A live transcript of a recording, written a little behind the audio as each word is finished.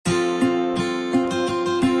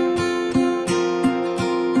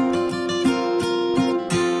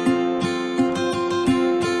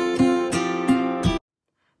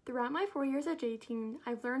J-Teen,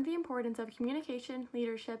 I've learned the importance of communication,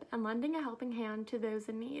 leadership, and lending a helping hand to those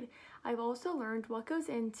in need. I've also learned what goes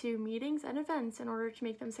into meetings and events in order to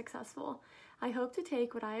make them successful. I hope to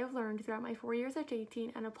take what I have learned throughout my 4 years at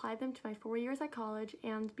J-Teen and apply them to my 4 years at college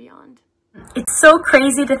and beyond. It's so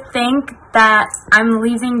crazy to think that I'm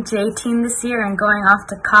leaving J-Teen this year and going off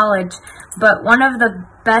to college, but one of the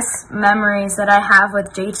best memories that I have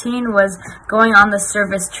with J-Teen was going on the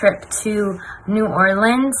service trip to New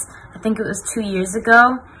Orleans. I think it was 2 years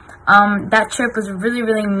ago. That trip was really,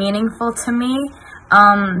 really meaningful to me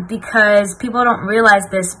because people don't realize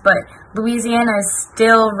this, but Louisiana is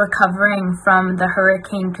still recovering from the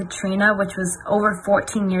Hurricane Katrina, which was over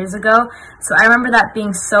 14 years ago. So I remember that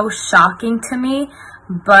being so shocking to me,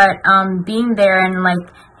 but being there and like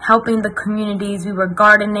helping the communities, we were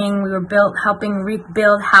gardening, we were helping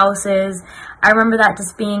rebuild houses. I remember that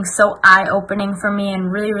just being so eye-opening for me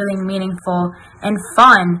and really, really meaningful and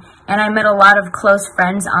fun. And I met a lot of close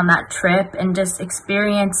friends on that trip and just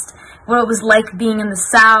experienced what it was like being in the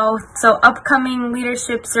South. So upcoming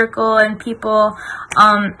leadership circle and people,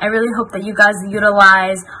 I really hope that you guys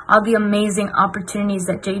utilize all the amazing opportunities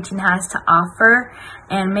that J-Teen has to offer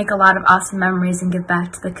and make a lot of awesome memories and give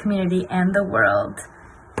back to the community and the world.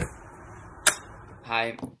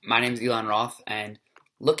 Hi, my name is Elon Roth, and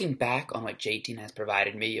looking back on what J-Teen has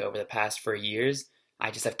provided me over the past 4 years,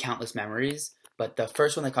 I just have countless memories, but the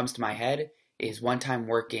first one that comes to my head is one time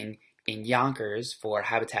working in Yonkers for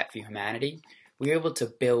Habitat for Humanity. We were able to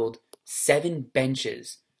build 7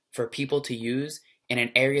 benches for people to use in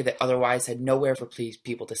an area that otherwise had nowhere for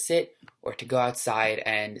people to sit or to go outside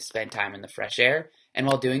and spend time in the fresh air. And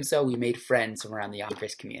while doing so, we made friends from around the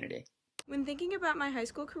Yonkers community. When thinking about my high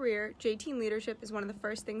school career, J-Teen leadership is one of the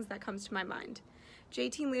first things that comes to my mind.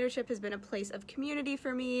 J-Teen leadership has been a place of community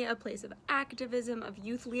for me, a place of activism, of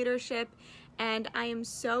youth leadership, and I am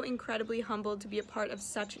so incredibly humbled to be a part of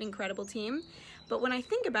such an incredible team. But when I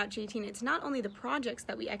think about J-Teen, it's not only the projects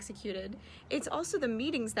that we executed, it's also the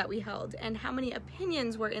meetings that we held and how many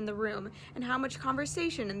opinions were in the room and how much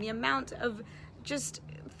conversation and the amount of just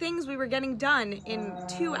things we were getting done in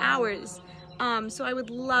 2 hours. So I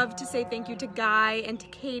would love to say thank you to Guy and to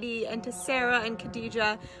Katie and to Sarah and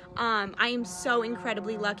Khadija. I am so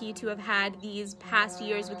incredibly lucky to have had these past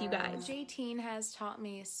years with you guys. J-Teen has taught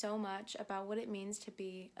me so much about what it means to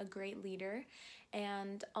be a great leader,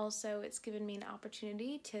 and also it's given me an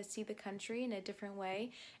opportunity to see the country in a different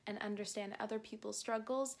way and understand other people's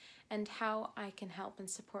struggles and how I can help and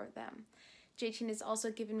support them. J-Teen has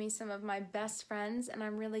also given me some of my best friends, and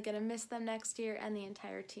I'm really going to miss them next year and the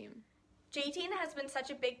entire team. J-Teen has been such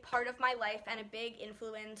a big part of my life and a big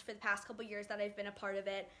influence for the past couple years that I've been a part of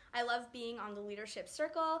it. I love being on the leadership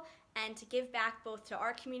circle and to give back both to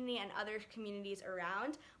our community and other communities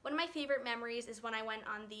around. One of my favorite memories is when I went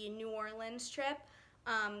on the New Orleans trip,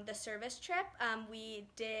 the service trip. We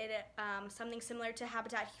did something similar to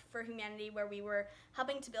Habitat for Humanity where we were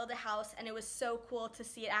helping to build a house, and it was so cool to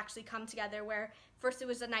see it actually come together where first it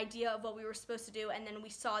was an idea of what we were supposed to do, and then we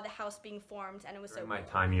saw the house being formed, and it was so cool. During my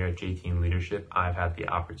time here at J-Teen Leadership, I've had the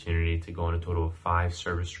opportunity to go on a total of 5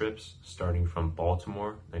 service trips, starting from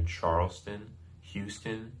Baltimore, then Charleston,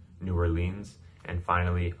 Houston, New Orleans, and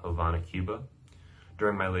finally Havana, Cuba.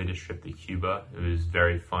 During my latest trip to Cuba, it was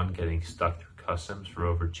very fun getting stuck through customs for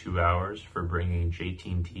over 2 hours for bringing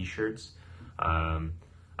J-Teen t-shirts.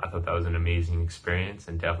 I thought that was an amazing experience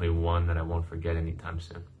and definitely one that I won't forget anytime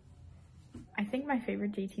soon. I think my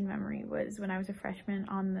favorite J-Teen memory was when I was a freshman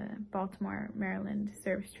on the Baltimore, Maryland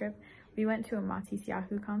service trip. We went to a Matisse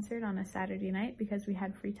Yahoo concert on a Saturday night because we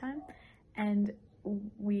had free time, and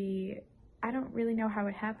I don't really know how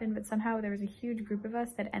it happened, but somehow there was a huge group of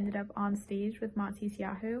us that ended up on stage with Matisse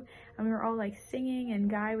Yahoo, and we were all like singing, and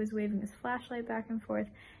Guy was waving his flashlight back and forth,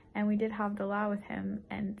 and we did Havdalah with him,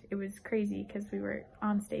 and it was crazy because we were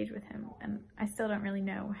on stage with him, and I still don't really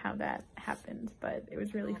know how that happened, but it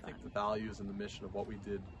was really fun. I take the values and the mission of what we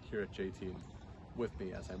did here at J-Teen with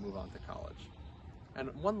me as I move on to college.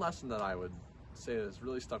 And one lesson that I would say that has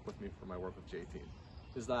really stuck with me for my work with J-Teen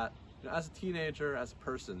is that, as a teenager, as a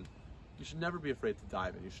person, you should never be afraid to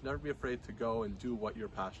dive in. You should never be afraid to go and do what you're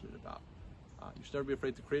passionate about. You should never be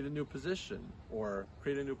afraid to create a new position or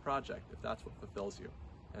create a new project if that's what fulfills you.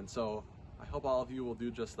 And so I hope all of you will do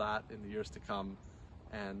just that in the years to come.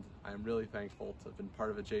 And I'm really thankful to have been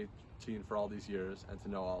part of a J-Teen for all these years and to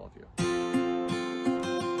know all of you.